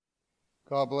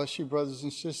God bless you, brothers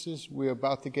and sisters. We're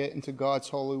about to get into God's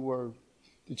holy word.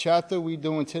 The chapter we're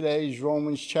doing today is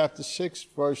Romans chapter 6,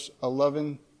 verse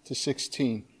 11 to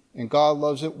 16. And God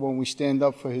loves it when we stand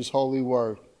up for his holy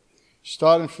word.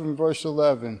 Starting from verse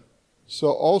 11.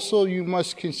 So also you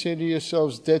must consider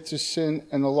yourselves dead to sin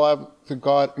and alive to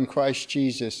God in Christ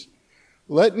Jesus.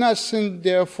 Let not sin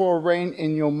therefore reign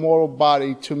in your mortal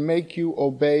body to make you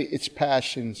obey its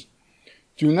passions.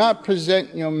 Do not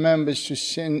present your members to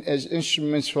sin as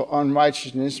instruments for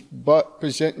unrighteousness, but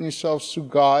present yourselves to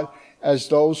God as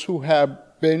those who have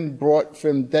been brought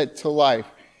from death to life,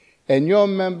 and your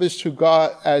members to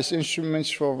God as instruments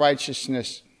for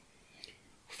righteousness.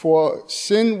 For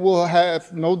sin will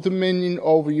have no dominion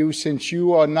over you, since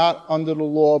you are not under the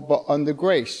law, but under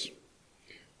grace.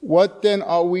 What then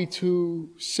are we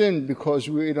to sin because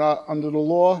we are not under the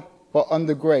law, but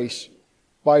under grace?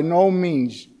 By no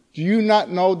means. Do you not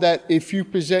know that if you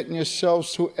present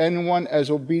yourselves to anyone as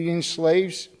obedient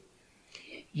slaves,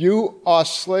 you are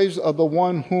slaves of the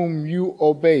one whom you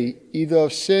obey, either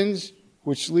of sins,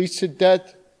 which leads to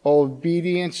death, or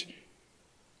obedience,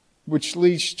 which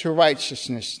leads to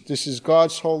righteousness? This is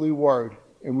God's holy word,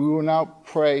 and we will now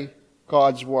pray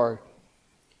God's word.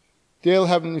 Dear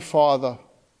Heavenly Father,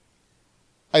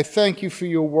 I thank you for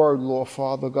your word, Lord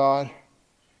Father God,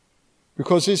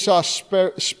 because it's our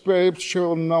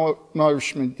spiritual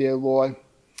nourishment, dear Lord.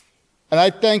 And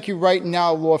I thank you right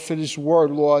now, Lord, for this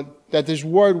word, Lord, that this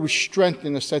word would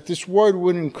strengthen us, that this word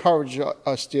would encourage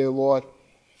us, dear Lord.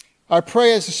 I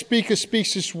pray as the speaker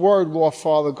speaks this word, Lord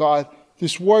Father God,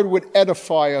 this word would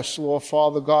edify us, Lord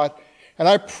Father God. And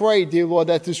I pray, dear Lord,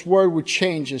 that this word would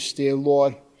change us, dear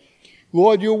Lord.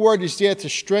 Lord, your word is there to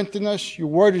strengthen us. Your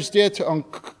word is there to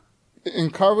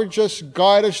encourage us,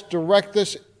 guide us, direct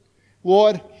us,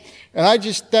 Lord. And I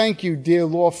just thank you, dear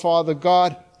Lord Father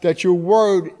God, that your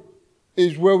word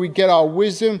is where we get our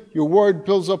wisdom. Your word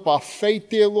builds up our faith,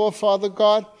 dear Lord Father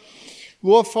God.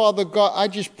 Lord Father God, I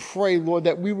just pray, Lord,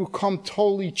 that we will come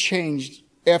totally changed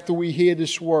after we hear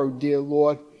this word, dear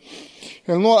Lord.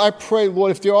 And Lord, I pray,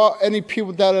 Lord, if there are any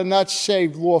people that are not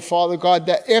saved, Lord Father God,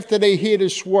 that after they hear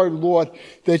this word, Lord,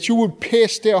 that you would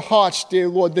pierce their hearts, dear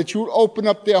Lord, that you would open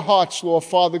up their hearts, Lord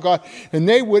Father God, and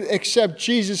they would accept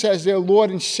Jesus as their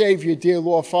Lord and Savior, dear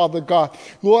Lord Father God.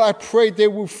 Lord, I pray they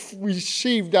will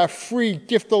receive that free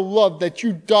gift of love that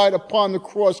you died upon the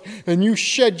cross and you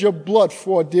shed your blood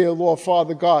for, dear Lord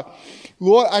Father God.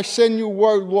 Lord, I send your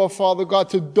word, Lord Father God,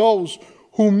 to those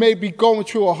who may be going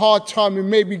through a hard time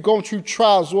and may be going through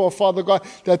trials, Lord Father God,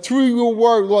 that through your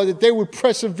word, Lord, that they would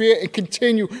persevere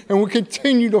and would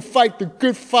continue to fight the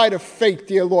good fight of faith,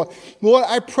 dear Lord. Lord,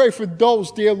 I pray for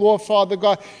those, dear Lord Father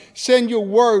God, send your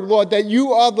word, Lord, that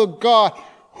you are the God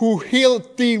who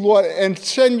healed thee, Lord, and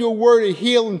send your word of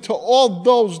healing to all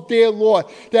those, dear Lord,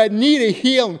 that need a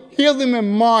healing. Heal them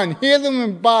in mind, heal them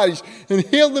in bodies, and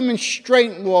heal them in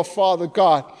strength, Lord Father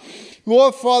God.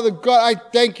 Lord Father God, I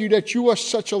thank you that you are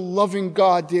such a loving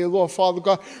God, dear Lord Father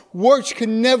God. Words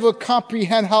can never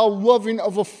comprehend how loving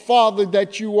of a Father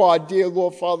that you are, dear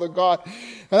Lord Father God.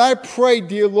 And I pray,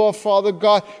 dear Lord Father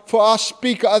God, for our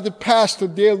speaker, the pastor,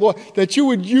 dear Lord, that you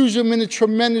would use him in a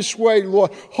tremendous way,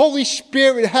 Lord. Holy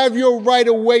Spirit, have your right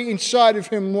of way inside of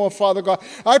him, Lord Father God.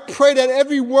 I pray that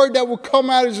every word that will come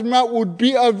out of his mouth would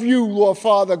be of you, Lord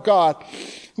Father God.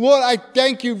 Lord, I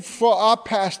thank you for our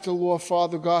pastor, Lord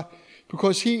Father God,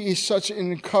 because he is such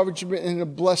an encouragement and a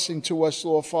blessing to us,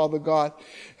 Lord Father God.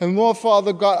 And Lord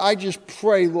Father God, I just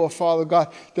pray, Lord Father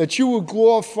God, that you will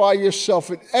glorify yourself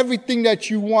in everything that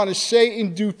you want to say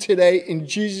and do today. In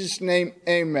Jesus' name,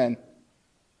 amen.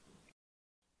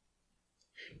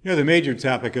 You know, the major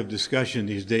topic of discussion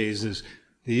these days is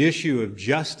the issue of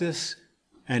justice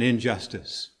and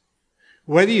injustice.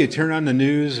 Whether you turn on the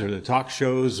news or the talk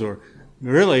shows or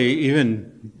really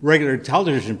even regular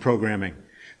television programming,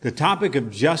 the topic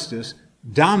of justice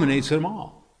dominates them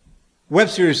all.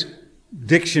 Webster's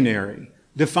dictionary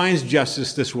defines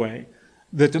justice this way: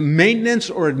 that the maintenance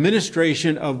or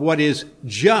administration of what is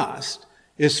just,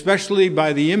 especially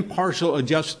by the impartial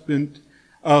adjustment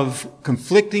of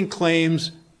conflicting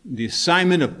claims, the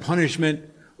assignment of punishment,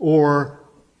 or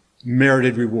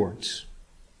merited rewards.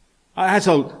 That's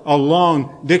a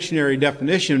long dictionary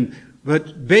definition,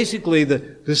 but basically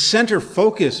the center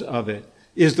focus of it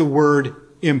is the word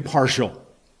impartial.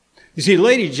 You see,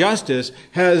 Lady Justice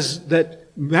has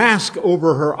that mask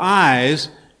over her eyes,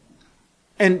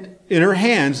 and in her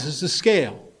hands is the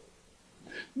scale.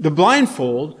 The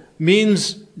blindfold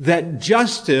means that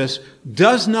justice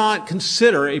does not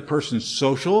consider a person's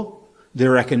social,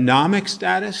 their economic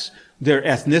status, their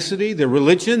ethnicity, their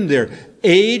religion, their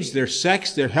age, their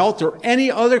sex, their health, or any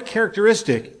other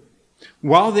characteristic.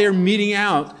 while they're meting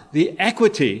out the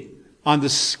equity on the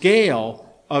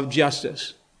scale of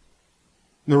justice.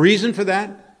 And the reason for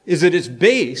that is that it's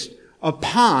based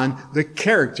upon the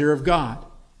character of God.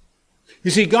 You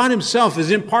see, God himself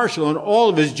is impartial in all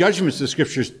of his judgments, the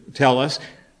scriptures tell us,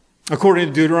 according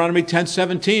to Deuteronomy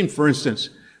 10:17, for instance.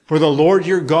 For the Lord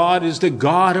your God is the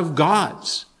God of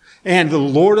gods and the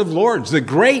Lord of lords, the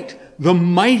great, the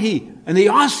mighty, and the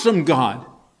awesome God,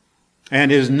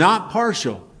 and is not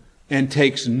partial and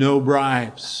takes no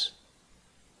bribes.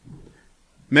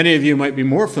 Many of you might be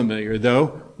more familiar,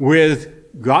 though,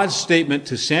 with God's statement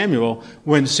to Samuel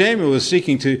when Samuel was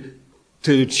seeking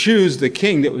to choose the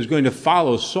king that was going to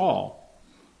follow Saul.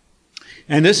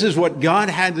 And this is what God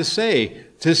had to say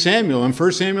to Samuel in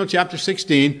 1 Samuel chapter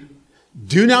 16.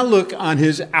 Do not look on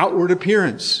his outward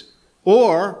appearance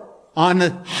or on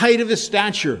the height of his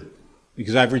stature,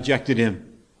 because I've rejected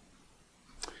him.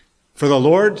 For the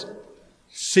Lord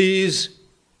sees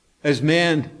as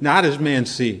man, not as man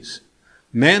sees.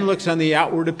 Man looks on the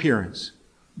outward appearance,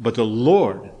 but the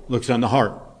Lord looks on the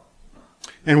heart.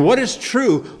 And what is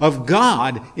true of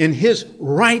God in his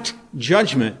right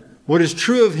judgment, what is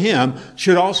true of him,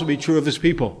 should also be true of his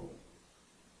people.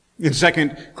 In 2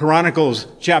 Chronicles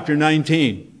chapter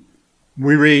 19,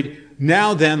 we read,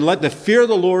 Now then, let the fear of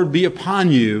the Lord be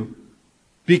upon you.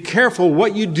 Be careful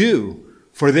what you do,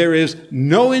 for there is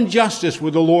no injustice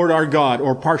with the Lord our God,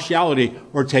 or partiality,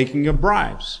 or taking of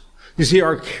bribes. You see,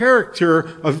 our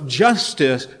character of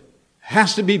justice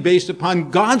has to be based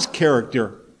upon God's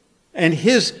character and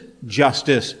his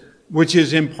justice, which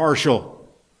is impartial.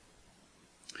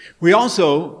 We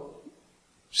also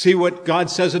see what God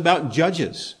says about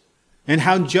judges and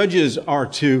how judges are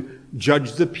to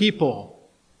judge the people.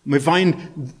 We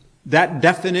find that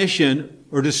definition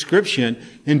or description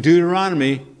in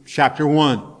Deuteronomy chapter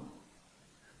 1.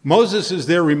 Moses is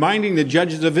there reminding the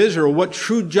judges of Israel what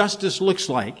true justice looks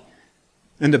like.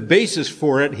 And the basis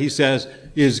for it, he says,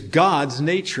 is God's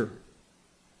nature.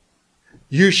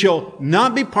 You shall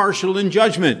not be partial in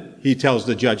judgment, he tells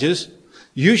the judges.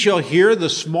 You shall hear the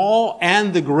small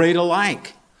and the great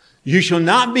alike. You shall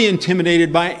not be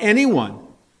intimidated by anyone,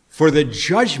 for the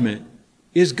judgment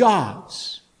is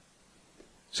God's.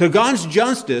 So God's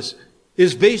justice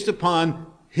is based upon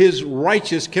his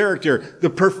righteous character, the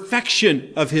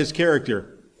perfection of his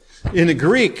character. In the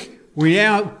Greek, we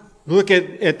now look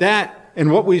at that,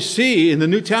 and what we see in the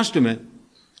New Testament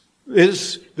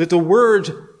is that the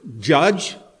words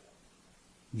judge,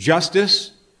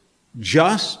 justice,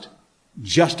 just,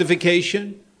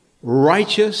 justification,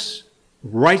 righteous,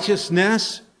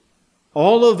 righteousness,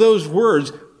 all of those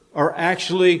words are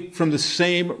actually from the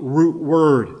same root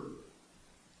word.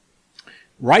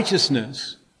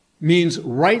 Righteousness means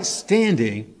right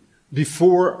standing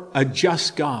before a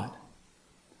just God.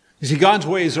 You see, God's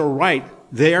ways are right.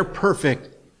 They are perfect.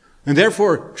 And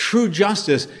therefore, true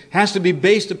justice has to be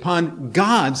based upon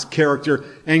God's character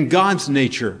and God's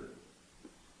nature.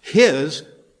 His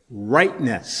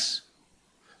rightness.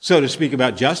 So to speak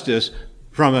about justice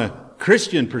from a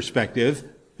Christian perspective,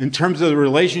 in terms of the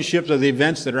relationships of the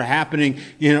events that are happening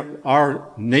in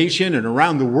our nation and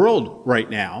around the world right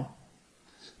now,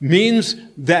 means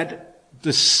that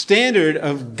the standard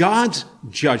of God's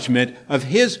judgment, of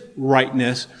his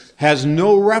rightness, has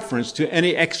no reference to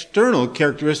any external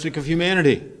characteristic of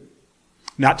humanity.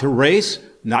 Not to race,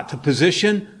 not to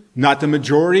position, not the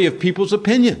majority of people's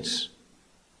opinions.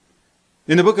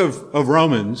 In the book of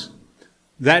Romans,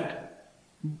 that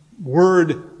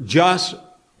word just,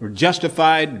 or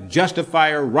justified,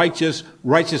 justifier, righteous,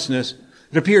 righteousness,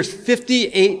 it appears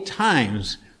 58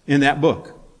 times in that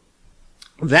book.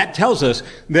 That tells us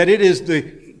that it is the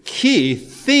key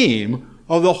theme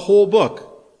of the whole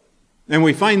book. And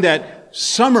we find that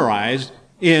summarized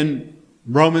in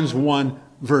Romans 1,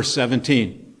 verse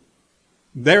 17.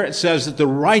 There it says that the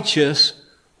righteous,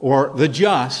 or the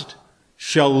just,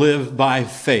 shall live by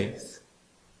faith.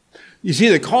 You see,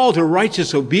 the call to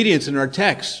righteous obedience in our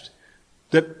text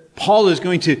that Paul is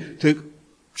going to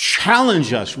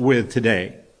challenge us with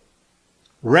today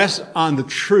rests on the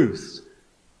truth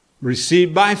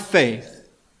received by faith,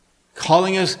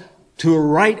 calling us to a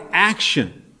right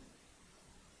action,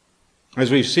 as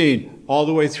we've seen all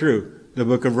the way through the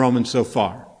book of Romans so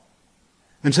far.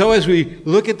 And so as we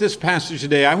look at this passage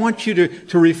today, I want you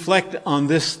to reflect on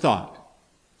this thought,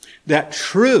 that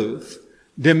truth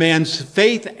demands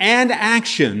faith and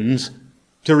actions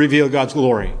to reveal God's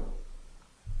glory.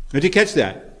 Did you catch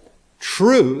that?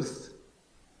 Truth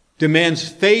demands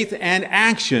faith and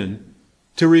action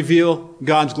to reveal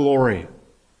God's glory.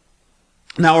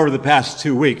 Now, over the past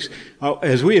 2 weeks,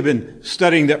 as we have been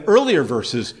studying the earlier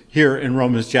verses here in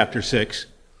Romans chapter 6,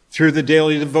 through the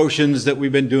daily devotions that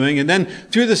we've been doing, and then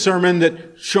through the sermon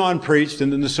that Sean preached,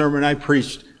 and then the sermon I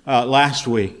preached last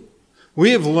week,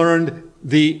 we have learned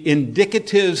the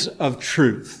indicatives of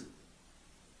truth.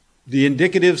 The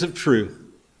indicatives of truth.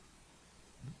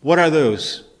 What are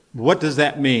those? What does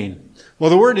that mean? Well,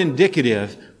 the word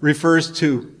indicative refers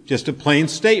to just a plain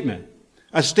statement.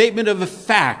 A statement of a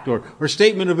fact or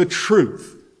statement of a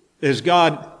truth, as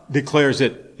God declares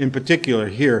it in particular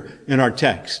here in our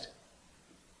text.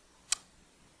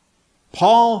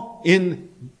 Paul, in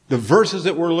the verses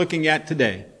that we're looking at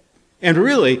today, and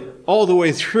really all the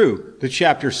way through to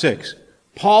chapter 6,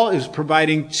 Paul is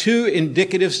providing two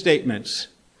indicative statements,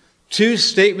 two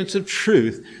statements of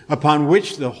truth upon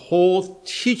which the whole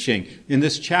teaching in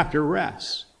this chapter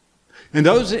rests. And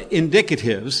those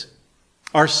indicatives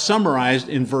are summarized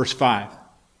in verse 5,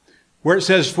 where it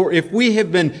says, "For if we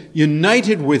have been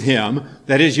united with him,"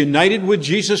 that is, united with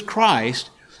Jesus Christ,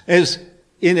 "as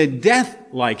in a death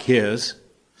like his,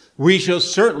 we shall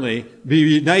certainly be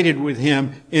united with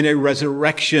him in a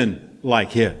resurrection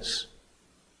like his."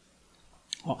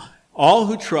 All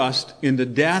who trust in the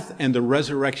death and the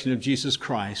resurrection of Jesus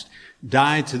Christ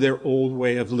die to their old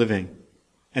way of living,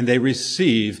 and they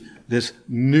receive this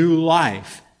new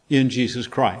life in Jesus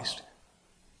Christ.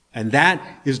 And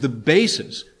that is the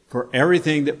basis for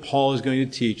everything that Paul is going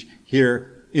to teach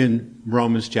here in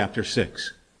Romans chapter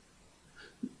 6.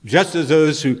 Just as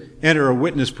those who enter a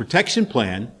witness protection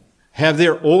plan have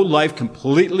their old life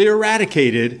completely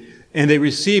eradicated and they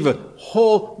receive a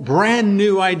whole brand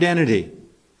new identity,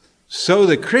 so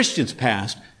the Christian's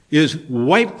past is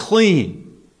wiped clean.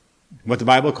 What the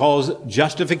Bible calls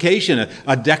justification,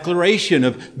 a declaration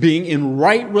of being in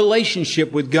right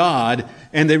relationship with God,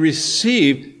 and they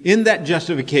receive in that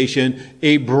justification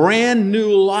a brand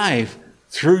new life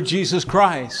through Jesus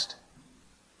Christ.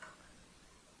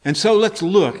 And so let's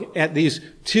look at these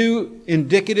two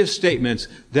indicative statements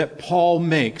that Paul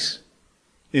makes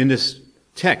in this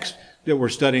text that we're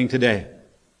studying today.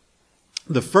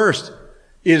 The first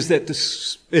is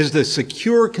the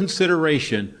secure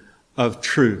consideration of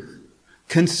truth.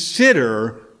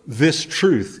 Consider this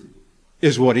truth,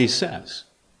 is what he says.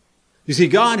 You see,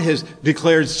 God has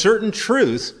declared certain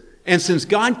truths, and since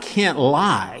God can't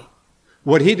lie,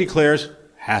 what he declares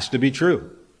has to be true.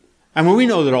 I mean, we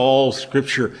know that all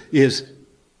Scripture is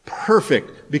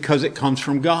perfect because it comes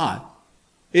from God.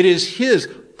 It is his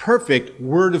perfect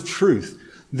word of truth.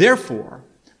 Therefore,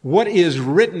 what is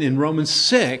written in Romans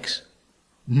 6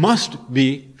 must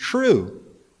be true.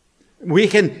 We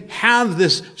can have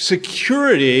this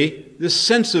security, this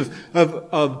sense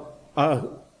of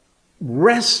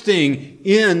resting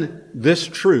in this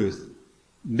truth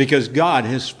because God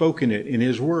has spoken it in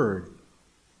his word.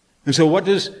 And so what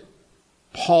does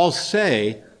Paul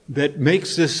say that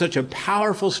makes this such a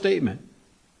powerful statement?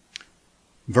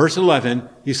 Verse 11,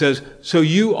 he says, "So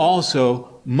you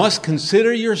also must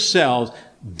consider yourselves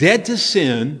dead to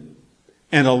sin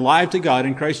and alive to God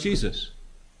in Christ Jesus."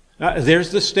 There's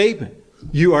the statement.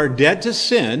 You are dead to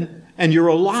sin and you're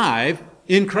alive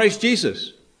in Christ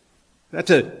Jesus. That's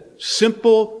a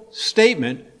simple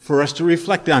statement for us to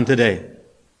reflect on today.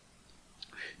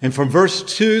 And from verse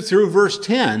 2 through verse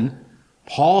 10,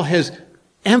 Paul has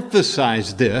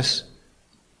emphasized this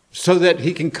so that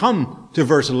he can come to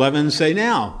verse 11 and say,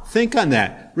 now, think on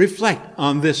that. Reflect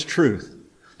on this truth.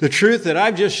 The truth that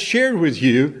I've just shared with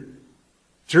you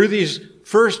through these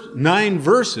first 9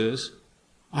 verses,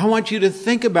 I want you to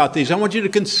think about these. I want you to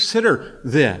consider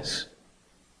this.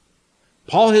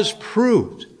 Paul has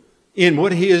proved in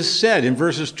what he has said in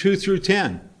verses 2 through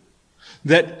 10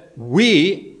 that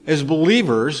we as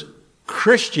believers,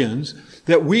 Christians,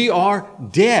 that we are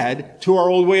dead to our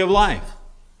old way of life.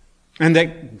 And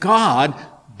that God,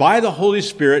 by the Holy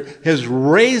Spirit, has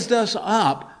raised us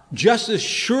up just as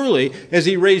surely as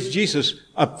he raised Jesus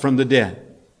up from the dead.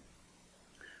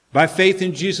 By faith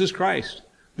in Jesus Christ,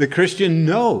 the Christian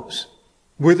knows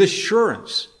with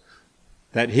assurance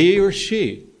that he or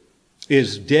she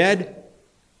is dead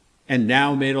and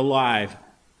now made alive.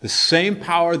 The same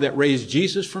power that raised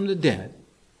Jesus from the dead,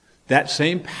 that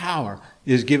same power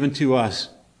is given to us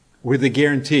with the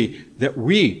guarantee that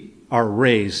we are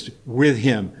raised with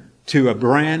him to a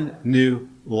brand new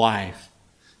life.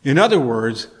 In other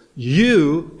words,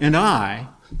 you and I,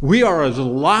 we are as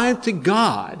alive to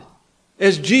God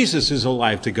as Jesus is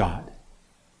alive to God.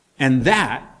 And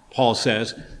that, Paul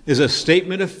says, is a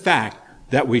statement of fact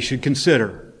that we should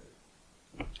consider.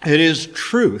 It is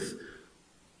truth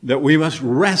that we must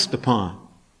rest upon.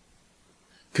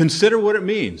 Consider what it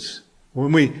means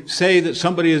when we say that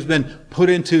somebody has been put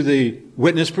into the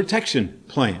witness protection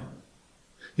plan.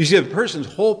 You see, the person's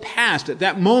whole past at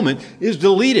that moment is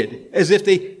deleted as if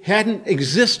they hadn't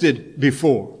existed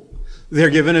before.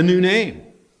 They're given a new name,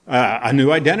 a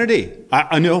new identity,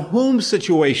 a new home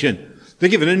situation. They're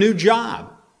given a new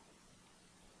job.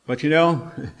 But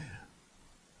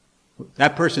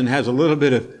that person has a little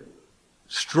bit of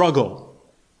struggle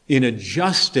in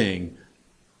adjusting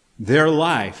their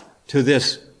life to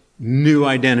this new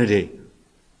identity.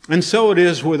 And so it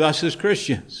is with us as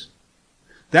Christians.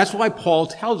 That's why Paul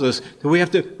tells us that we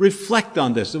have to reflect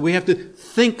on this, that we have to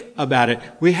think about it.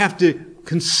 We have to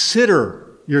consider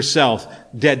yourself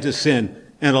dead to sin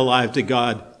and alive to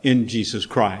God in Jesus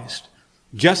Christ.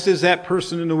 Just as that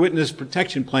person in the witness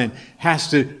protection plan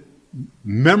has to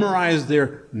memorize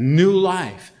their new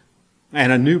life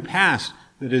and a new past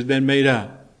that has been made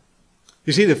up.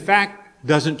 You see, the fact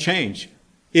doesn't change.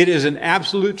 It is an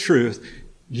absolute truth.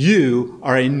 You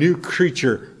are a new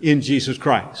creature in Jesus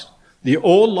Christ. The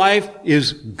old life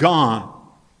is gone.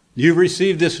 You've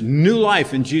received this new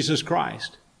life in Jesus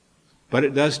Christ. But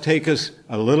it does take us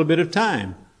a little bit of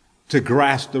time to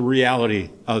grasp the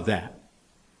reality of that.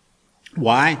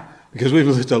 Why? Because we've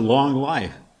lived a long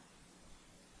life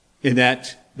in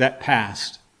that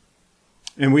past.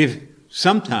 And we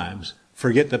sometimes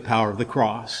forget the power of the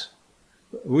cross.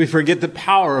 We forget the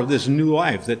power of this new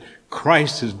life that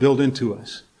Christ has built into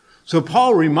us. So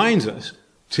Paul reminds us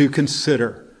to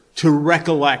consider, to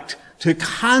recollect, to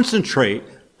concentrate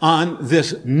on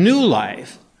this new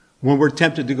life when we're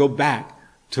tempted to go back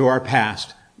to our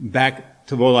past, back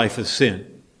to the life of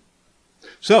sin.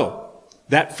 So,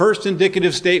 that first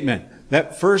indicative statement,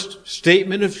 that first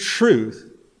statement of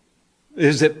truth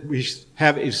is that we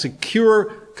have a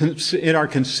secure in our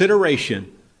consideration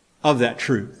of that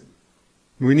truth.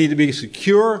 We need to be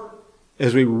secure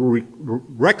as we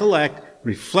recollect,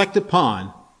 reflect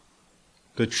upon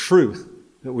the truth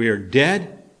that we are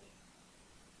dead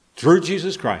through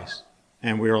Jesus Christ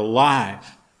and we are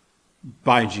alive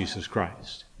by Jesus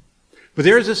Christ. But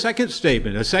there is a second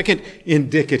statement, a second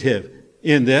indicative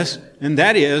in this, and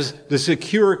that is the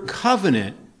secure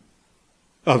covenant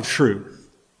of truth.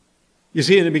 You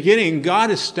see, in the beginning,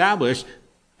 God established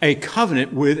a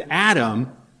covenant with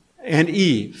Adam and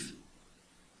Eve.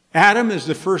 Adam, as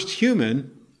the first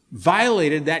human,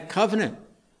 violated that covenant.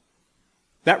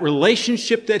 That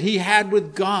relationship that he had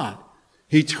with God,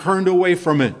 he turned away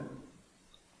from it.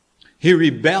 He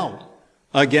rebelled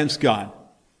against God.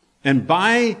 And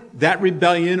by that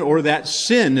rebellion, or that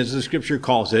sin, as the scripture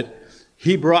calls it,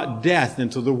 he brought death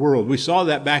into the world. We saw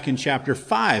that back in chapter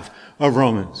 5 of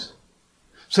Romans.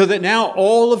 So that now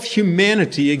all of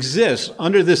humanity exists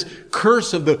under this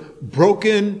curse of the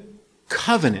broken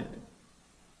covenant.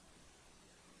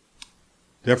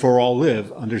 Therefore, all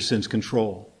live under sin's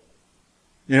control.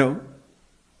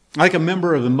 Like a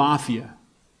member of the mafia.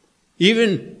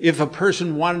 Even if a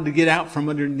person wanted to get out from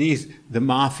underneath the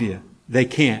mafia, they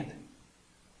can't.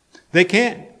 They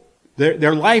can't.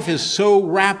 Their life is so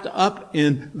wrapped up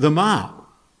in the mob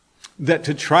that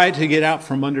to try to get out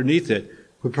from underneath it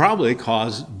would probably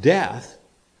cause death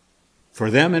for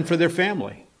them and for their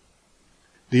family.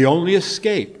 The only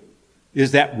escape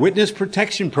is that witness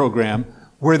protection program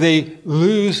where they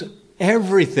lose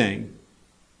everything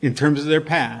in terms of their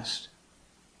past.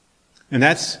 And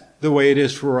that's the way it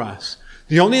is for us.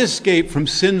 The only escape from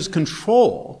sin's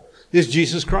control is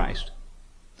Jesus Christ.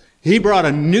 He brought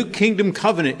a new kingdom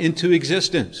covenant into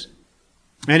existence.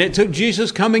 And it took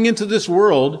Jesus coming into this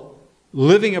world,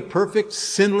 living a perfect,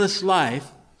 sinless life,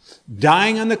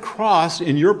 dying on the cross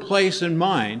in your place and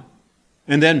mine,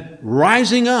 and then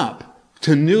rising up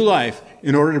to new life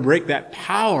in order to break that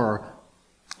power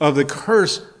of the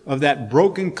curse of that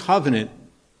broken covenant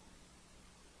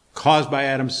caused by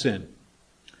Adam's sin.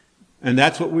 And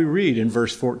that's what we read in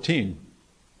verse 14.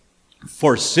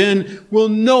 For sin will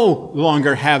no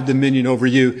longer have dominion over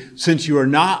you, since you are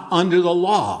not under the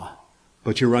law,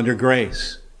 but you're under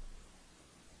grace.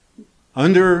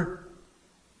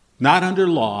 Not under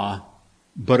law,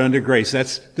 but under grace.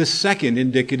 That's the second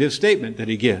indicative statement that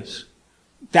he gives.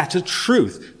 That's a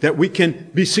truth that we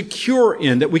can be secure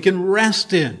in, that we can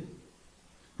rest in.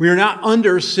 We are not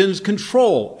under sin's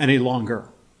control any longer.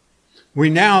 We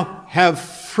now have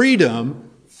freedom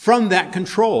from that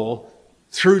control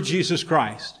through Jesus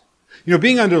Christ.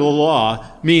 Being under the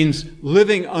law means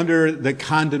living under the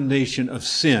condemnation of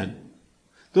sin.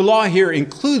 The law here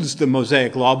includes the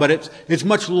Mosaic law, but it's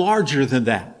much larger than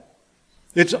that.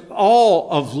 It's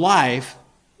all of life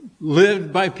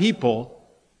lived by people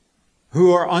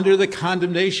who are under the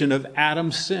condemnation of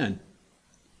Adam's sin.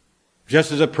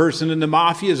 Just as a person in the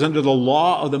mafia is under the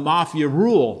law of the mafia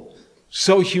rule,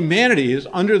 so humanity is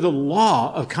under the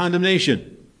law of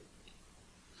condemnation.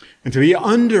 And to be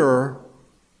under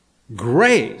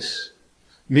grace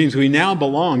means we now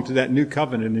belong to that new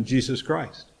covenant in Jesus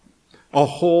Christ. A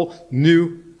whole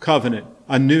new covenant,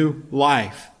 a new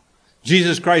life.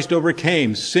 Jesus Christ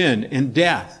overcame sin and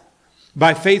death.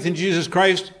 By faith in Jesus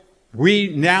Christ, we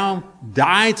now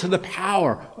die to the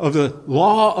power of the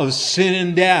law of sin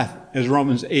and death, as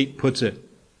Romans 8 puts it.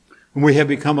 And we have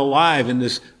become alive in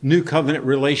this new covenant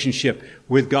relationship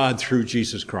with God through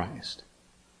Jesus Christ.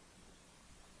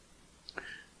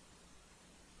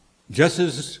 Just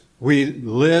as we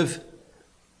live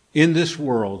in this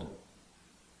world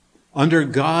under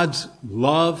God's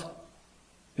love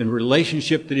and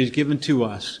relationship that He's given to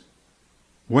us,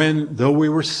 when, though we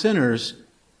were sinners,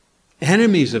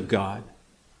 enemies of God,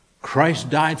 Christ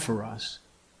died for us.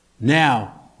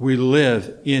 Now we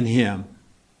live in Him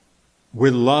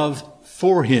with love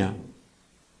for Him.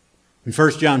 In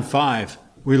 1 John 5,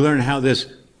 we learn how this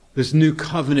new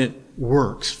covenant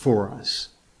works for us.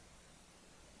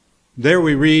 There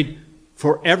we read,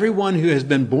 "For everyone who has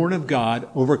been born of God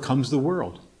overcomes the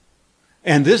world.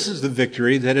 And this is the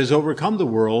victory that has overcome the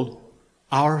world,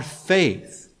 our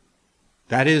faith."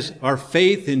 That is, our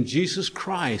faith in Jesus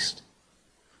Christ.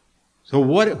 So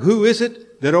who is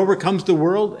it that overcomes the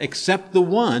world except the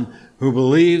one who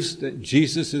believes that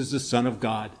Jesus is the Son of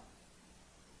God?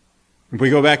 If we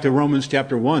go back to Romans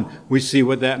chapter 1, we see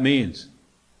what that means.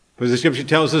 For the scripture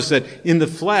tells us that in the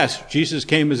flesh, Jesus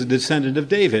came as a descendant of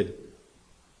David.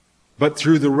 But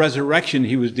through the resurrection,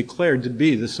 He was declared to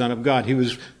be the Son of God. He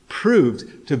was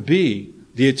proved to be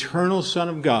the eternal Son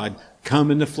of God come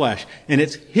in the flesh. And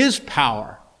it's His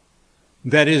power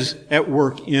that is at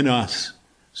work in us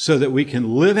so that we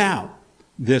can live out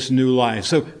this new life.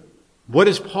 So what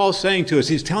is Paul saying to us?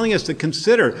 He's telling us to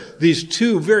consider these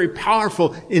two very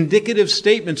powerful indicative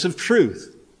statements of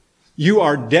truth. You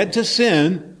are dead to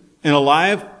sin and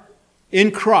alive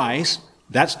in Christ.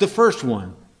 That's the first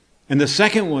one. And the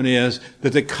second one is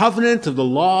that the covenant of the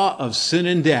law of sin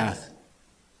and death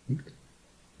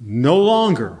no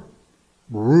longer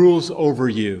rules over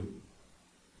you.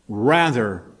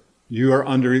 Rather, you are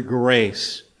under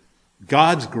grace,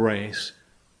 God's grace,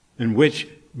 in which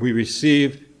we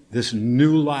receive this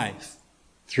new life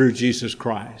through Jesus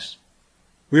Christ.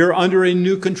 We are under a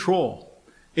new control,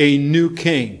 a new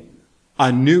king,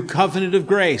 a new covenant of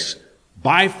grace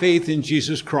by faith in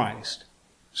Jesus Christ,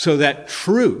 so that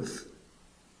truth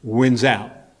wins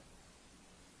out.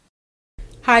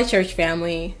 Hi, church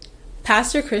family.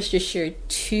 Pastor Chris just shared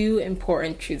two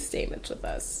important truth statements with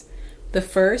us. The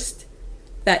first,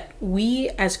 that we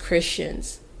as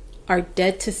Christians are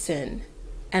dead to sin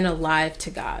and alive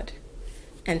to God.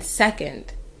 And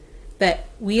second, that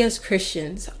we as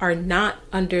Christians are not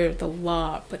under the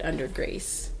law, but under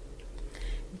grace.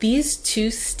 These two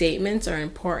statements are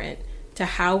important to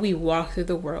how we walk through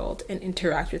the world and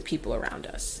interact with people around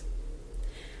us.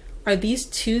 Are these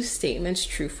two statements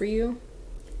true for you?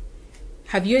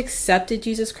 Have you accepted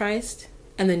Jesus Christ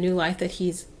and the new life that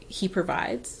He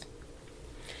provides?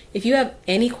 If you have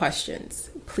any questions,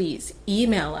 please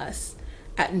email us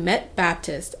at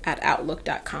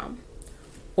metbaptist@outlook.com,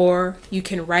 or you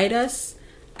can write us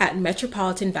at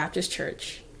Metropolitan Baptist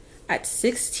Church at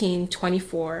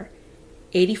 1624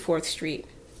 84th Street,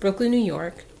 Brooklyn, New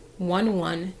York,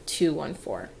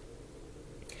 11214.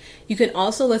 You can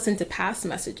also listen to past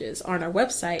messages on our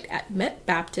website at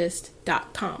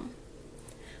metbaptist.com.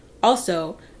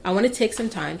 Also, I want to take some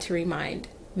time to remind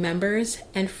members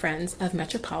and friends of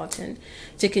Metropolitan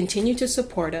to continue to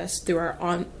support us through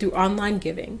online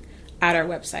giving at our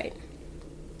website,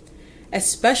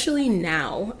 especially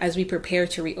now as we prepare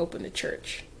to reopen the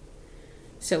church.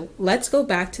 So let's go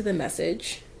back to the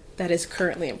message that is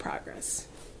currently in progress.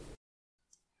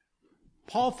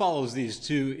 Paul follows these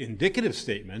two indicative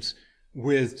statements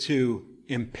with two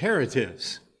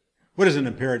imperatives. What is an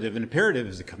imperative? An imperative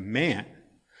is a command.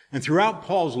 And throughout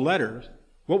Paul's letters,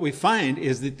 what we find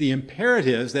is that the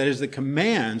imperatives, that is the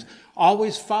commands,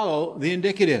 always follow the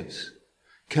indicatives.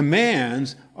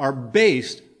 Commands are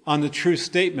based on the truth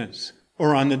statements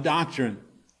or on the doctrine.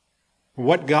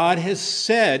 What God has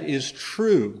said is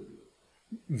true.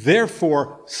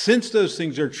 Therefore, since those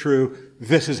things are true,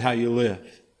 this is how you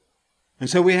live. And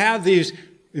so we have these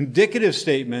indicative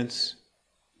statements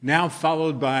now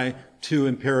followed by two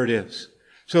imperatives.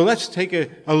 So let's take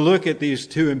a look at these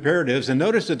two imperatives and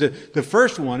notice that the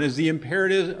first one is the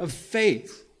imperative of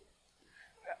faith.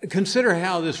 Consider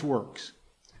how this works.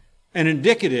 An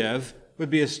indicative would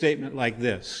be a statement like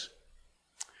this.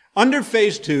 Under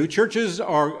phase 2, churches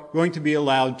are going to be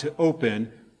allowed to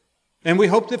open, and we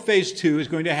hope that phase 2 is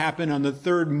going to happen on the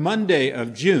third Monday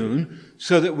of June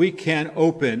so that we can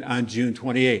open on June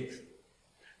 28th.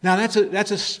 Now that's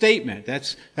a statement.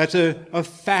 That's a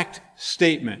fact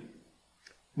statement.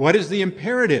 What is the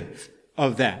imperative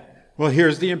of that? Well,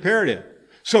 here's the imperative.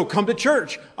 So come to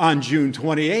church on June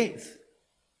 28th.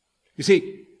 You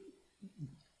see,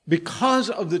 because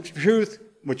of the truth,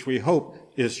 which we hope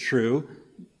is true,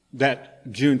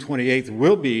 that June 28th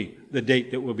will be the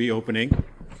date that we'll be opening,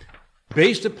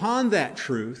 based upon that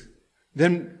truth,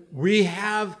 then we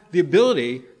have the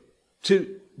ability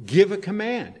to give a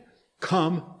command.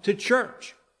 Come to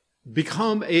church.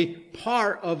 Become a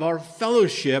part of our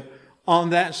fellowship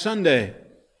on that Sunday.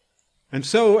 And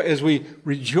so as we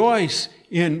rejoice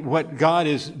in what God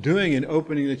is doing in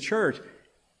opening the church,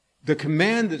 the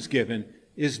command that's given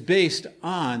is based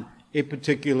on a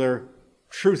particular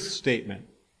truth statement.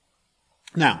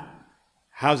 Now,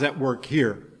 how's that work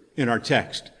here in our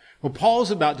text? Well, Paul's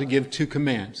about to give two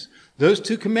commands. Those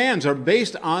two commands are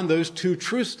based on those two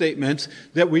truth statements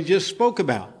that we just spoke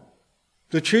about.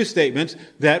 The truth statements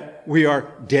that we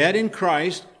are dead in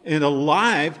Christ and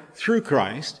alive through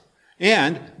Christ,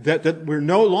 and that we're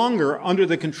no longer under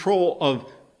the control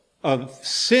of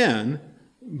sin,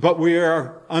 but we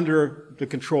are under the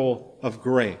control of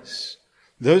grace.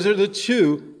 Those are the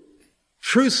two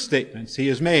truth statements he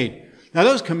has made. Now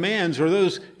those commands or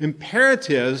those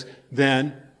imperatives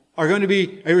then are going to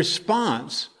be a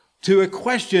response to a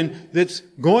question that's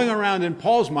going around in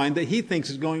Paul's mind that he thinks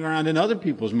is going around in other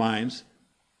people's minds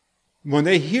when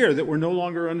they hear that we're no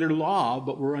longer under law,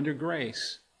 but we're under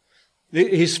grace.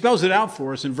 He spells it out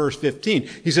for us in verse 15.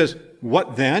 He says,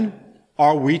 "What then?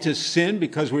 Are we to sin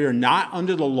because we are not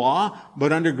under the law,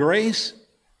 but under grace?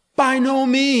 By no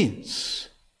means."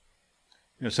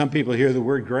 You know, some people hear the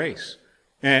word grace,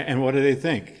 and what do they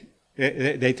think?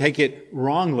 They take it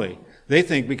wrongly. They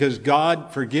think because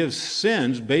God forgives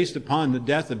sins based upon the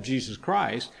death of Jesus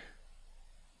Christ,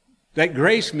 that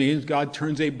grace means God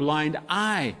turns a blind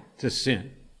eye to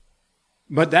sin.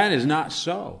 But that is not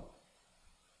so.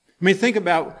 I mean, think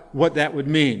about what that would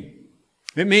mean.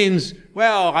 It means,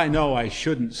 well, I know I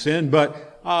shouldn't sin,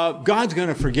 but God's going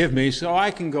to forgive me, so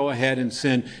I can go ahead and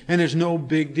sin, and there's no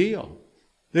big deal.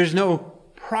 There's no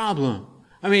problem.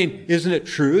 I mean, isn't it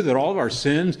true that all of our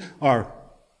sins are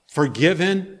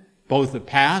forgiven, both the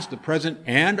past, the present,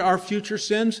 and our future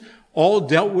sins, all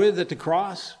dealt with at the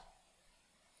cross?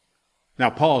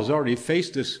 Now, Paul has already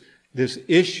faced this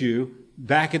issue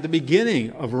back at the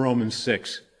beginning of Romans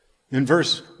 6. In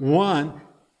verse 1,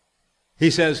 he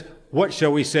says, "What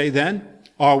shall we say then?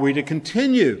 Are we to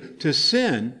continue to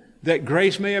sin that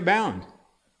grace may abound?"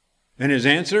 And his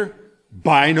answer,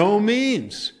 "By no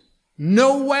means.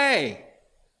 No way."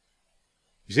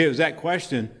 You see, it was that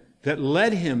question that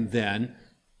led him then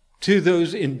to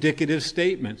those indicative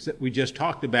statements that we just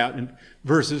talked about in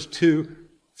verses 2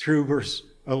 through verse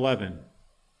 11.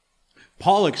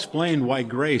 Paul explained why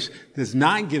grace does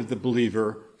not give the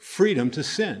believer freedom to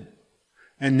sin.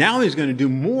 And now he's going to do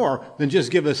more than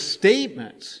just give us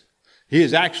statements. He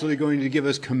is actually going to give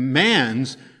us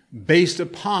commands based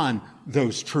upon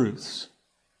those truths.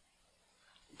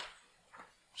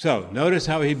 So, notice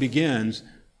how he begins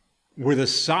with a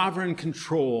sovereign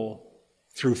control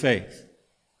through faith.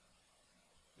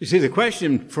 You see, the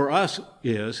question for us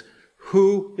is,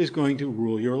 who is going to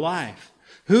rule your life?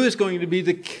 Who is going to be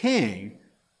the king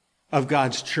of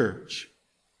God's church?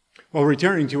 Well,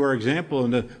 returning to our example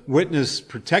in the witness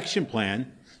protection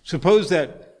plan, suppose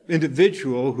that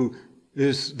individual who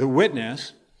is the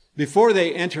witness, before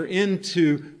they enter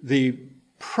into the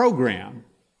program,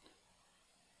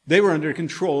 they were under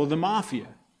control of the mafia.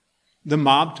 The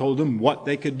mob told them what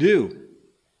they could do.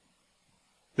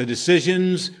 The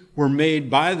decisions were made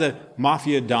by the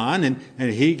mafia don,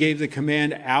 and he gave the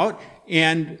command out,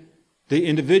 and the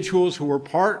individuals who were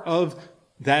part of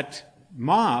that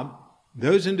mob,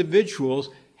 those individuals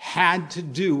had to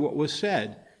do what was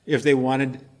said if they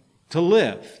wanted to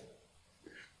live.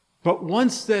 But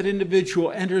once that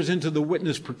individual enters into the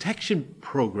witness protection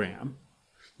program,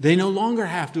 they no longer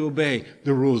have to obey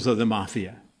the rules of the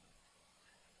mafia.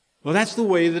 Well, that's the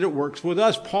way that it works with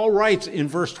us. Paul writes in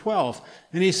verse 12,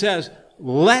 and he says,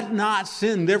 "Let not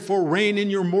sin therefore reign in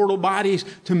your mortal bodies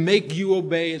to make you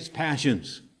obey its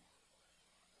passions."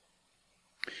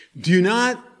 Do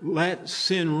not let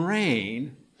sin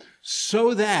reign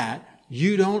so that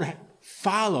you don't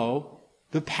follow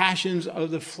the passions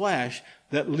of the flesh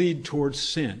that lead towards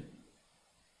sin.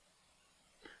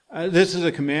 This is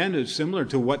a command that's similar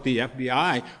to what the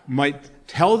FBI might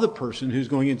tell the person who's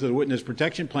going into the witness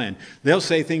protection plan. They'll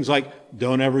say things like,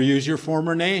 don't ever use your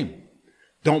former name.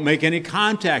 Don't make any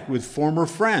contact with former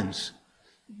friends.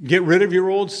 Get rid of your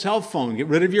old cell phone. Get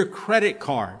rid of your credit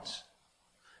cards.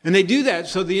 And they do that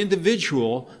so the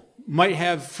individual might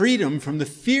have freedom from the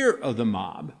fear of the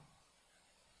mob.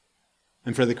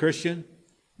 And for the Christian,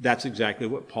 that's exactly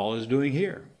what Paul is doing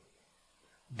here.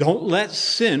 Don't let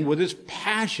sin with its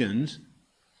passions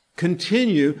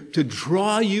continue to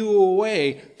draw you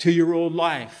away to your old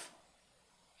life.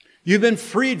 You've been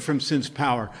freed from sin's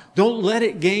power. Don't let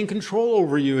it gain control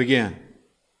over you again.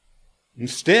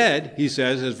 Instead, he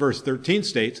says, as verse 13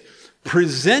 states,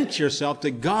 present yourself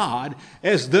to God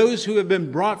as those who have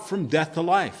been brought from death to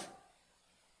life.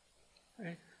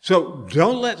 So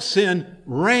don't let sin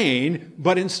reign,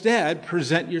 but instead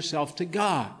present yourself to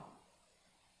God.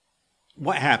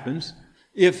 What happens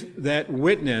if that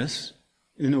witness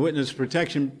in the witness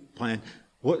protection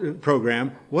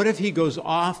program, what if he goes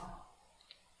off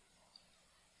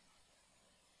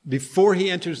before he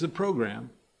enters the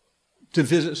program to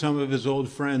visit some of his old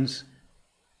friends,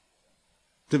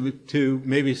 to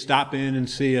maybe stop in and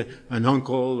see an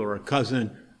uncle or a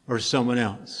cousin or someone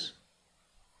else?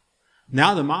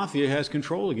 Now the mafia has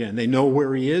control again. They know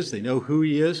where he is, they know who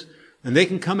he is, and they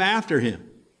can come after him.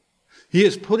 He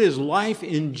has put his life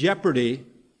in jeopardy,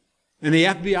 and the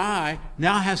FBI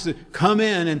now has to come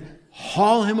in and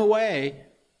haul him away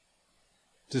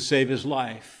to save his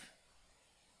life.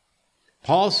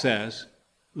 Paul says,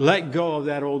 let go of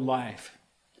that old life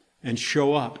and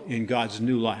show up in God's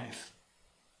new life.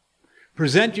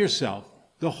 Present yourself,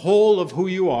 the whole of who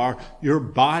you are, your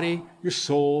body, your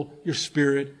soul, your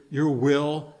spirit, your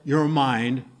will, your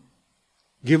mind.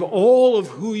 Give all of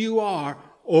who you are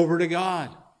over to God.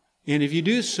 And if you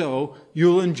do so,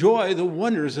 you'll enjoy the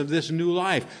wonders of this new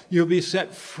life. You'll be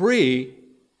set free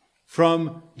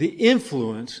from the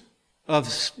influence of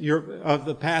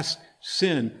the past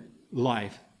sin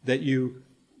life that you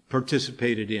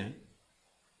participated in.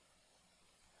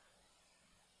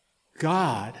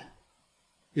 God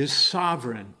is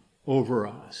sovereign over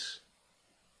us.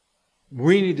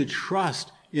 We need to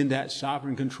trust in that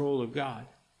sovereign control of God.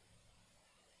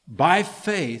 By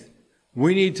faith,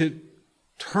 we need to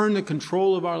turn the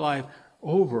control of our life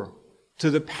over to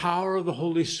the power of the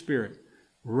Holy Spirit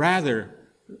rather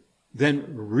than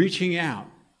reaching out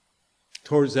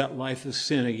towards that life of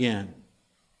sin again.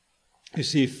 You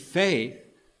see, faith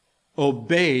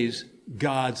obeys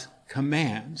God's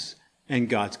commands and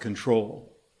God's control.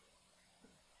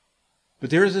 But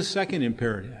there is a second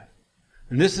imperative,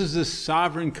 and this is the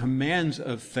sovereign commands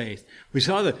of faith. We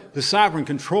saw the sovereign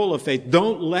control of faith.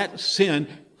 Don't let sin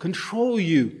control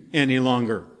you any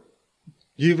longer.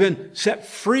 You've been set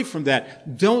free from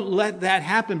that. Don't let that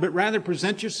happen, but rather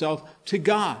present yourself to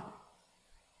God.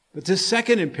 But the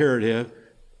second imperative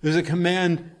is a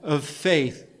command of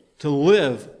faith to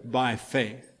live by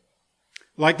faith.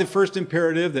 Like the first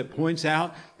imperative that points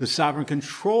out the sovereign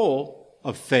control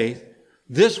of faith,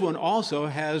 this one also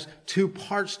has two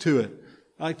parts to it,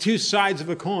 like two sides of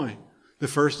a coin. The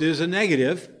first is a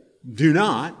negative, do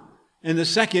not, and the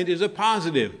second is a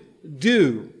positive,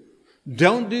 do.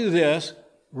 Don't do this,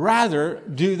 rather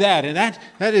do that. And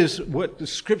that is what the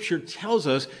Scripture tells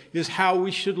us is how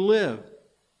we should live.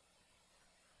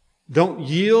 Don't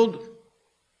yield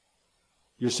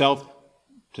yourself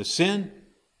to sin,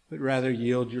 but rather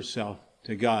yield yourself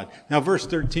to God. Now, verse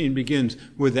 13 begins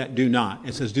with that do not.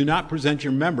 It says, do not present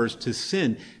your members to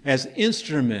sin as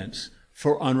instruments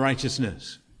for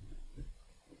unrighteousness.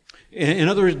 In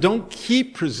other words, don't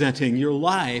keep presenting your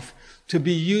life to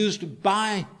be used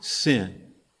by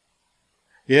sin.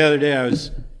 The other day I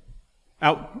was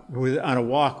out on a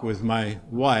walk with my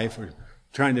wife,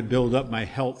 trying to build up my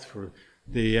health from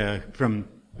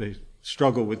the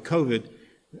struggle with COVID.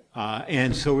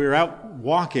 And so we were out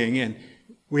walking, and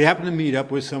we happened to meet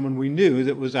up with someone we knew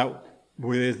that was out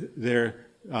with their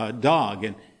dog.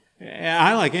 And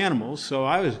I like animals, so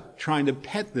I was trying to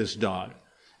pet this dog.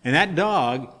 And that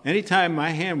dog, anytime my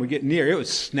hand would get near, it would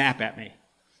snap at me.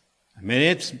 I mean,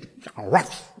 it's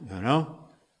rough, you know.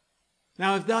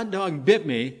 Now, if that dog bit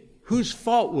me, whose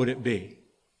fault would it be?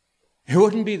 It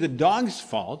wouldn't be the dog's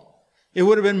fault. It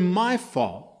would have been my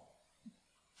fault.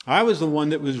 I was the one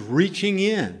that was reaching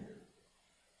in.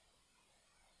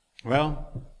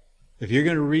 Well, if you're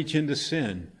going to reach into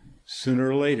sin, sooner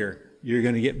or later, you're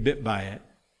going to get bit by it.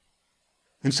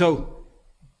 And so,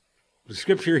 the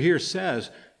Scripture here says,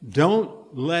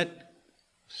 don't let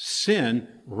sin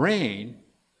reign,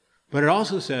 but it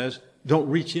also says, don't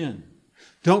reach in.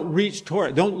 Don't reach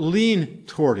toward it. Don't lean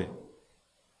toward it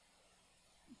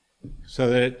so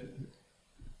that it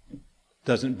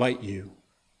doesn't bite you.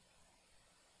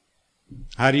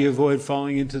 How do you avoid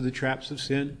falling into the traps of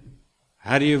sin?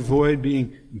 How do you avoid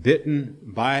being bitten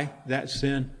by that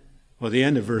sin? Well, the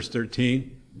end of verse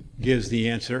 13 gives the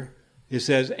answer. It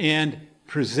says, and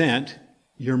present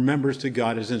your members to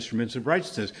God as instruments of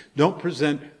righteousness. Don't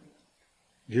present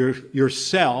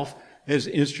yourself as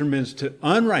instruments to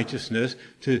unrighteousness,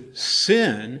 to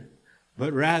sin,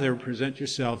 but rather present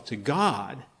yourself to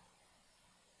God,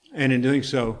 and in doing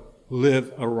so,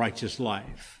 live a righteous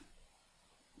life.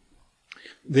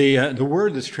 The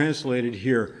word that's translated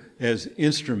here as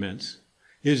instruments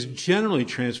is generally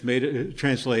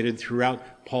translated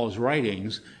throughout Paul's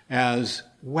writings as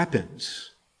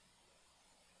weapons.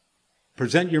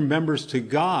 Present your members to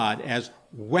God as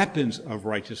weapons of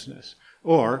righteousness.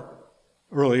 Or,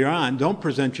 earlier on, don't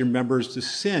present your members to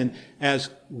sin as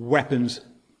weapons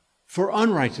for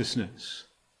unrighteousness.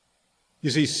 You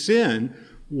see, sin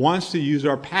wants to use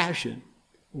our passion,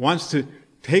 wants to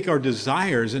take our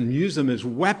desires and use them as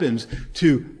weapons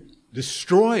to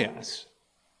destroy us.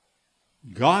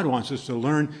 God wants us to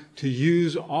learn to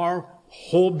use our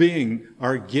whole being,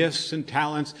 our gifts and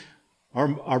talents,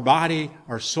 our body,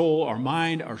 our soul, our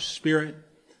mind, our spirit,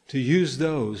 to use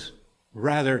those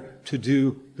rather to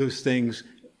do those things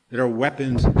that are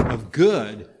weapons of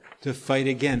good to fight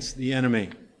against the enemy,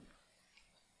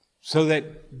 so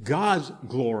that God's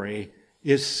glory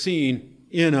is seen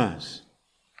in us.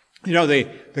 You know,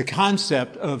 the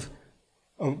concept of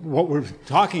what we're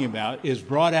talking about is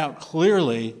brought out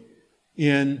clearly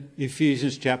in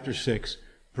Ephesians chapter 6,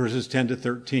 verses 10 to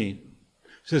 13.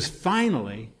 It says,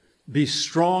 "Finally, be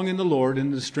strong in the Lord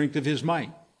and the strength of his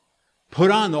might. Put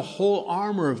on the whole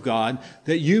armor of God,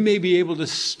 that you may be able to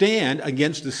stand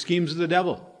against the schemes of the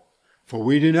devil. For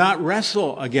we do not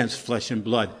wrestle against flesh and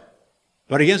blood,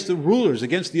 but against the rulers,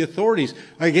 against the authorities,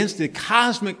 against the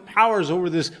cosmic powers over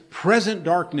this present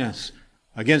darkness,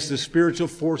 against the spiritual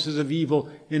forces of evil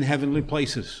in heavenly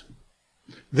places.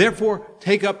 Therefore,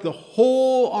 take up the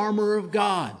whole armor of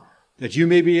God, that you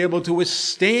may be able to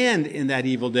withstand in that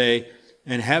evil day,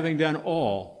 and having done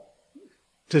all,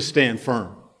 to stand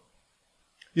firm."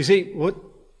 You see, what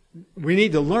we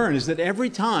need to learn is that every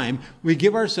time we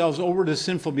give ourselves over to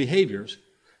sinful behaviors,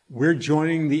 we're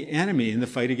joining the enemy in the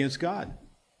fight against God.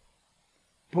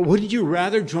 But wouldn't you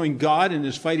rather join God in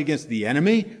his fight against the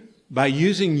enemy by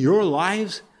using your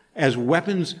lives as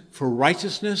weapons for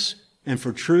righteousness and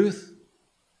for truth?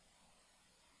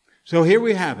 So here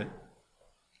we have it.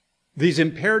 These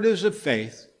imperatives of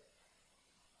faith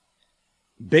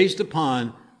based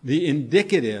upon the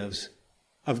indicatives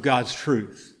of God's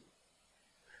truth.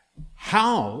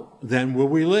 How, then, will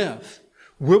we live?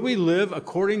 Will we live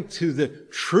according to the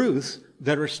truths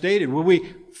that are stated? Will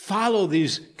we follow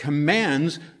these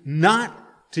commands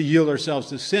not to yield ourselves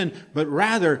to sin, but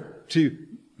rather to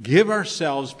give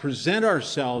ourselves, present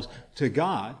ourselves to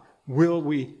God? Will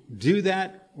we do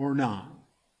that or not?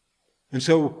 And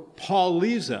so Paul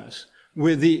leaves us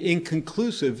with the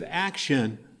inconclusive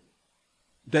action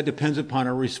that depends upon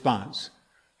our response.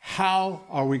 How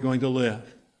are we going to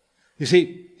live? You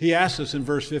see, he asks us in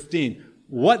verse 15,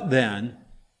 what then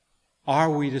are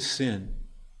we to sin?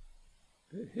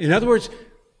 In other words,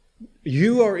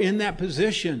 you are in that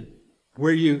position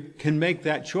where you can make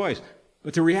that choice.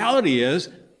 But the reality is,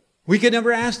 we could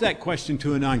never ask that question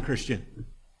to a non-Christian.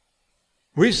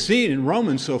 We've seen in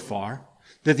Romans so far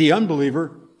that the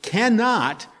unbeliever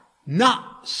cannot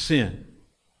not sin.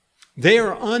 They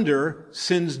are under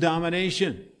sin's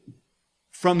domination.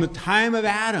 From the time of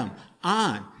Adam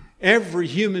on, every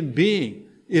human being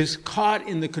is caught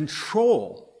in the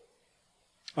control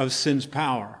of sin's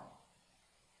power.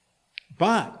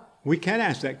 But we can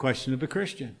ask that question of a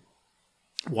Christian.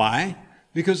 Why?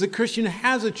 Because the Christian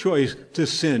has a choice to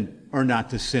sin or not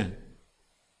to sin.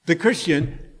 The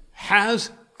Christian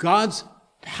has God's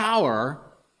power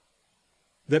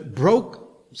that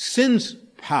broke sin's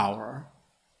power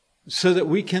so that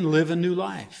we can live a new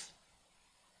life.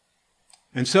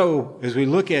 And so, as we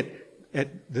look at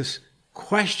this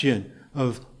question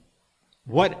of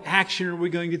what action are we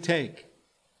going to take,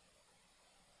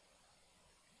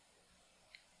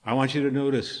 I want you to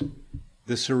notice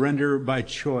the surrender by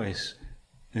choice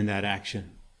in that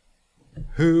action.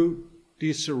 Who do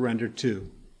you surrender to?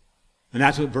 And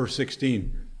that's what verse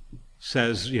 16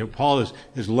 says. Paul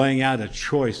is laying out a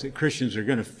choice that Christians are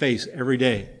going to face every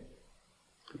day.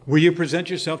 Will you present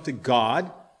yourself to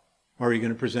God, or are you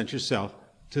going to present yourself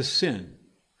to sin?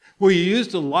 Will you use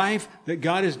the life that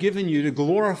God has given you to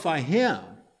glorify him?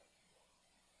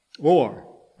 Or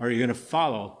are you going to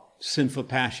follow sinful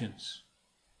passions?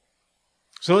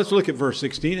 So let's look at verse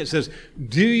 16. It says,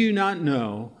 "Do you not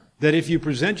know that if you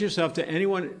present yourself to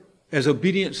anyone as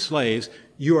obedient slaves,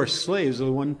 you are slaves of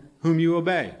the one whom you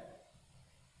obey?"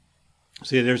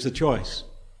 See, there's the choice.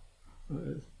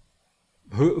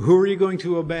 Who are you going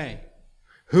to obey?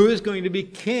 Who is going to be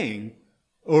king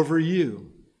over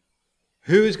you?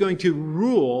 Who is going to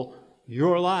rule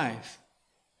your life?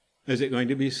 Is it going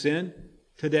to be sin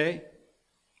today?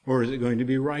 Or is it going to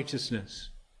be righteousness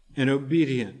and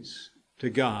obedience to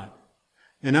God?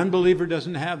 An unbeliever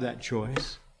doesn't have that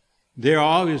choice. They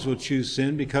always will choose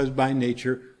sin because by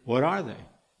nature, what are they?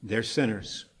 They're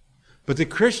sinners. But the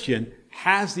Christian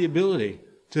has the ability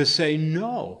to say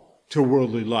no to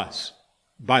worldly lusts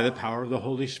by the power of the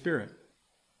Holy Spirit.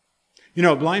 You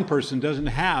know, a blind person doesn't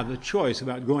have the choice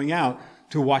about going out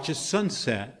to watch a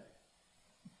sunset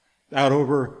out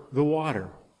over the water.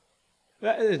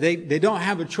 They don't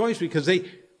have a choice because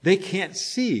they can't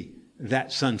see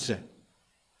that sunset.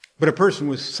 But a person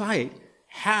with sight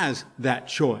has that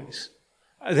choice.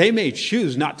 They may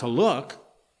choose not to look.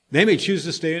 They may choose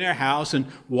to stay in their house and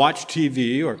watch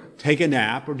TV or take a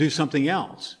nap or do something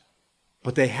else.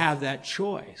 But they have that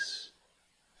choice.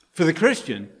 For the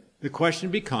Christian, the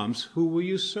question becomes, who will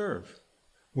you serve?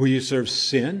 Will you serve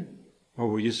sin or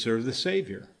will you serve the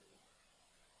Savior?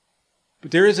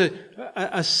 But there is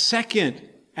a second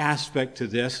aspect to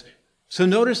this. So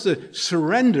notice the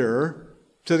surrender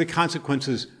to the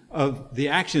consequences of the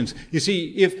actions. You see,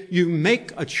 if you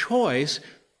make a choice,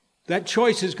 that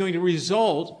choice is going to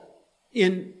result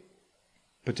in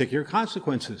particular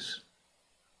consequences.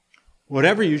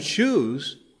 Whatever you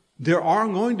choose, there are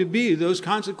going to be those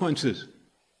consequences.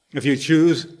 If you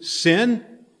choose sin,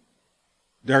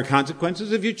 there are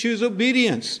consequences. If you choose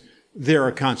obedience, there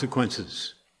are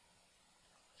consequences.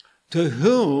 To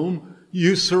whom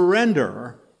you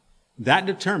surrender, that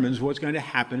determines what's going to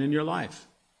happen in your life.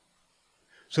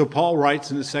 So Paul writes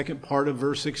in the second part of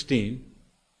verse 16,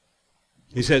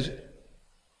 he says,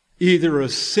 either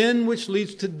of sin which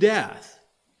leads to death,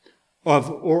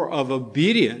 or of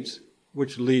obedience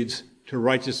which leads to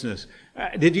righteousness.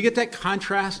 Did you get that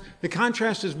contrast? The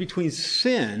contrast is between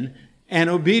sin and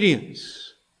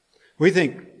obedience. We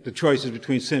think the choice is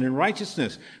between sin and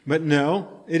righteousness, but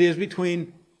no, it is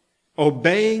between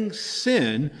obeying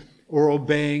sin or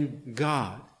obeying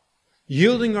God.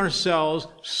 Yielding ourselves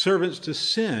servants to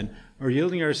sin or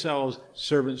yielding ourselves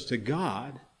servants to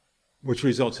God, which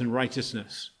results in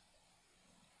righteousness.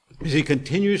 You see,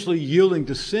 continuously yielding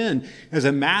to sin as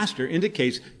a master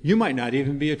indicates you might not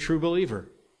even be a true believer.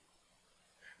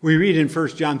 We read in 1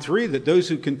 John 3 that those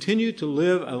who continue to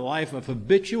live a life of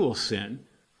habitual sin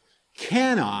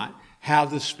cannot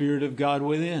have the Spirit of God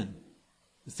within.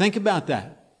 Think about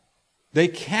that. They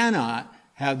cannot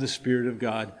have the Spirit of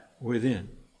God within.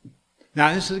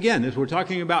 Now, this is again, as we're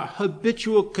talking about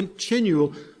habitual,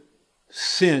 continual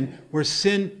sin, where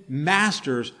sin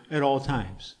masters at all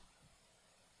times.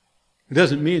 It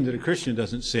doesn't mean that a Christian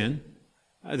doesn't sin.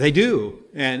 They do.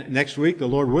 And next week, the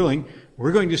Lord willing,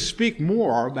 we're going to speak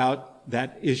more about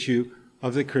that issue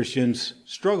of the Christian's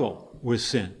struggle with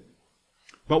sin.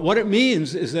 But what it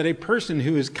means is that a person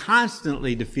who is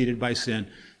constantly defeated by sin,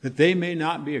 that they may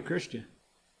not be a Christian.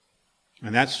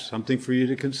 And that's something for you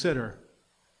to consider.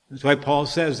 That's why Paul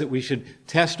says that we should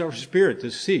test our spirit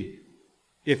to see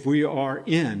if we are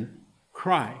in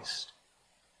Christ.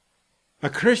 A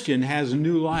Christian has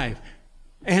new life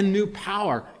and new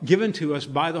power given to us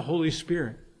by the Holy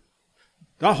Spirit.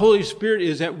 The Holy Spirit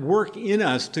is at work in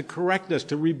us to correct us,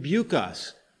 to rebuke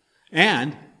us,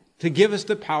 and to give us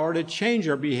the power to change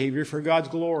our behavior for God's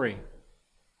glory.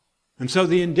 And so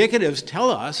the indicatives tell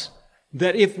us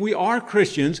that if we are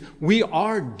Christians, we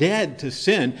are dead to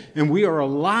sin and we are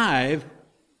alive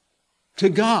to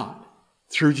God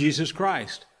through Jesus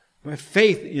Christ by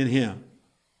faith in Him.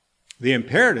 The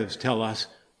imperatives tell us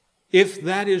if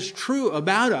that is true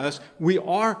about us, we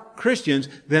are Christians,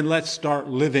 then let's start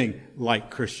living like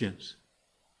Christians.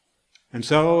 And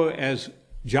so, as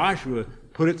Joshua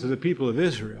put it to the people of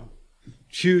Israel,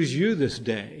 choose you this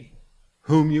day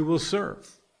whom you will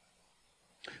serve.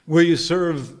 Will you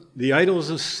serve the idols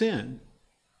of sin,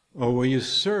 or will you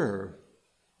serve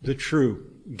the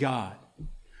true God?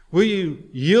 Will you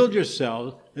yield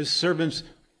yourselves as servants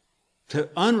to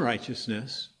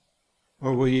unrighteousness,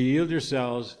 or will you yield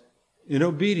yourselves in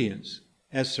obedience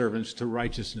as servants to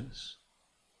righteousness?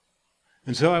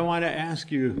 And so I want to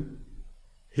ask you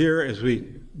here as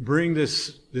we bring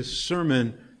this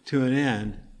sermon to an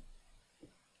end,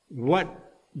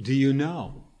 what do you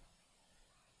know?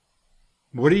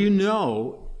 What do you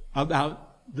know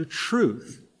about the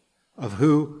truth of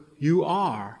who you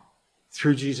are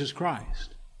through Jesus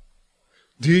Christ?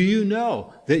 Do you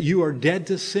know that you are dead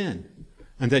to sin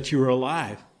and that you are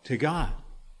alive to God?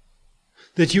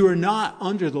 That you are not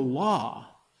under the law,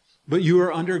 but you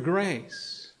are under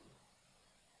grace?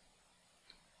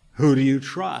 Who do you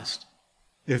trust?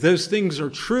 If those things are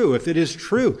true, if it is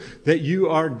true that you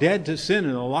are dead to sin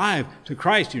and alive to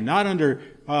Christ, you're not under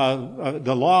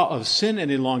the law of sin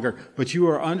any longer, but you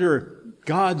are under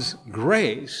God's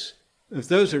grace, if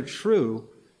those are true,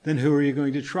 then who are you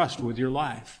going to trust with your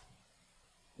life?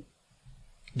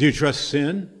 Do you trust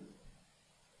sin?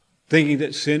 Thinking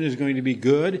that sin is going to be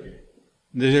good,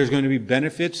 that there's going to be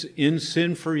benefits in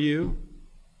sin for you?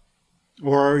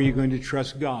 Or are you going to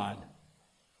trust God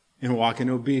and walk in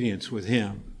obedience with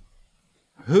Him?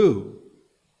 Who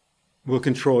will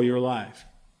control your life?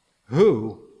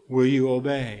 Who will you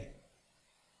obey?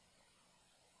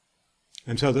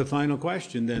 And so the final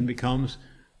question then becomes,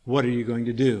 what are you going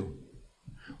to do?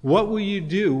 What will you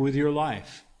do with your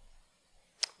life?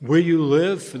 Will you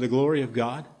live for the glory of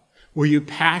God? Will you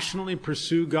passionately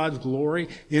pursue God's glory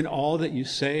in all that you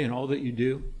say and all that you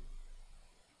do?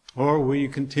 Or will you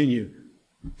continue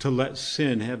to let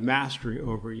sin have mastery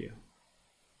over you?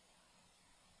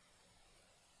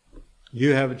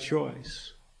 You have a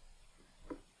choice.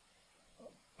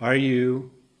 Are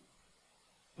you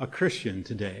a Christian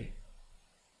today?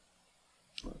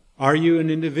 Are you an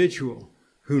individual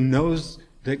who knows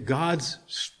that God's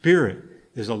Spirit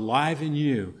is alive in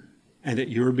you and that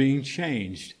you're being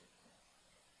changed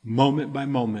moment by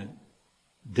moment,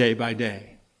 day by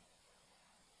day?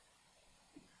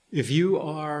 If you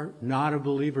are not a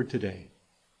believer today,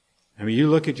 I mean, you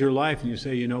look at your life and you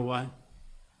say, you know what?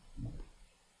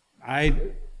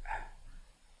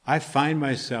 I find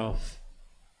myself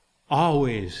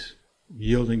always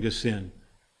yielding to sin.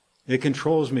 It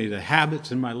controls me. The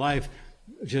habits in my life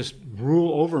just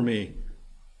rule over me.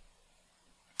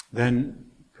 Then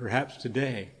perhaps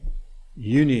today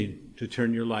you need to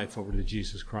turn your life over to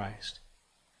Jesus Christ.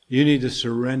 You need to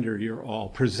surrender your all.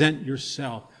 Present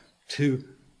yourself to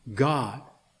God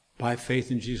by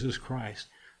faith in Jesus Christ,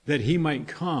 that He might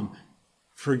come,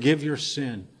 forgive your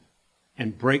sin,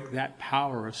 and break that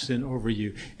power of sin over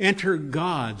you. Enter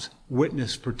God's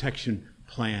witness protection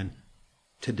plan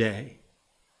today.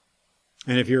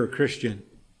 And if you're a Christian,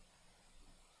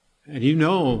 and you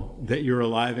know that you're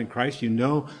alive in Christ, you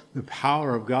know the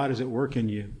power of God is at work in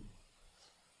you,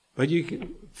 but you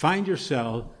can find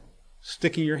yourself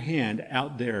sticking your hand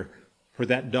out there for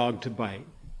that dog to bite.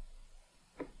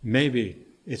 Maybe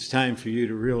it's time for you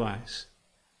to realize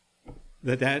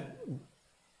that that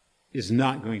is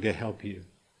not going to help you.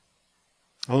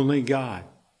 Only God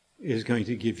is going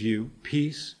to give you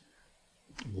peace,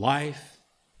 life,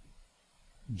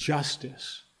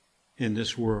 justice in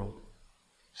this world.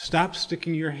 Stop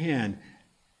sticking your hand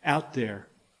out there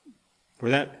for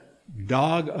that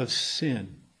dog of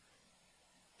sin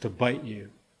to bite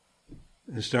you,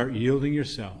 and start yielding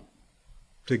yourself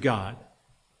to God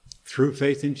through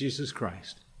faith in Jesus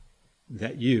Christ,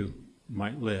 that you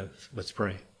might live. Let's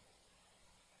pray.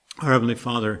 Our Heavenly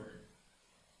Father,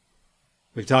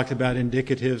 we talked about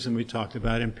indicatives and we talked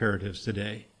about imperatives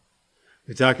today.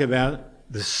 We talked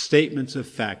about the statements of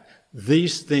fact.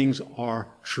 These things are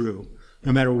true.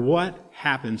 No matter what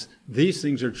happens, these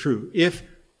things are true. If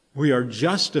we are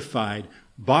justified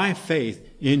by faith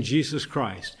in Jesus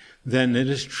Christ, then it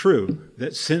is true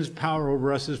that sin's power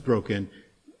over us is broken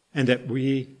and that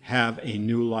we have a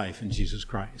new life in Jesus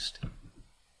Christ.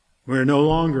 We are no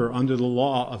longer under the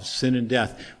law of sin and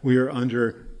death. We are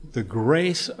under the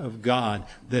grace of God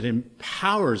that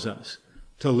empowers us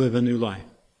to live a new life.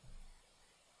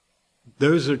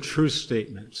 Those are true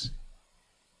statements.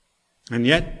 And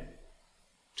yet,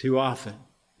 too often,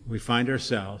 we find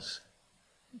ourselves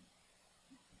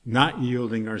not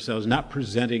yielding ourselves, not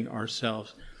presenting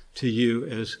ourselves to you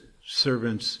as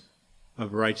servants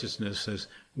of righteousness, as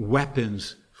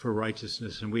weapons for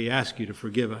righteousness. And we ask you to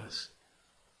forgive us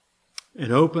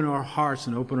and open our hearts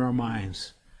and open our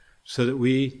minds so that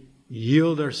we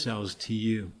yield ourselves to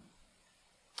you,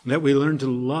 that we learn to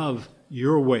love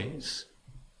your ways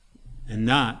and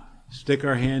not stick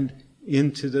our hand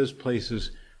into those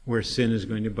places where sin is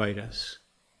going to bite us.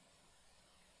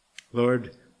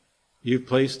 Lord, you've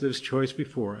placed this choice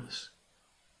before us.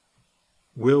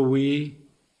 Will we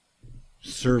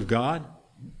serve God,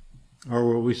 or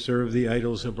will we serve the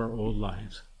idols of our old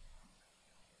lives?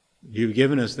 You've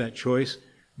given us that choice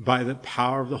by the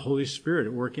power of the Holy Spirit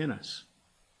at work in us.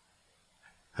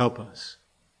 Help us.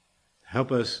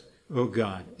 Help us, oh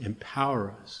God,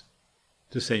 empower us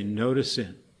to say no to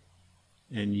sin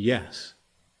and yes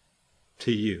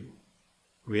to you.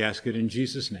 We ask it in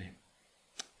Jesus' name.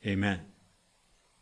 Amen.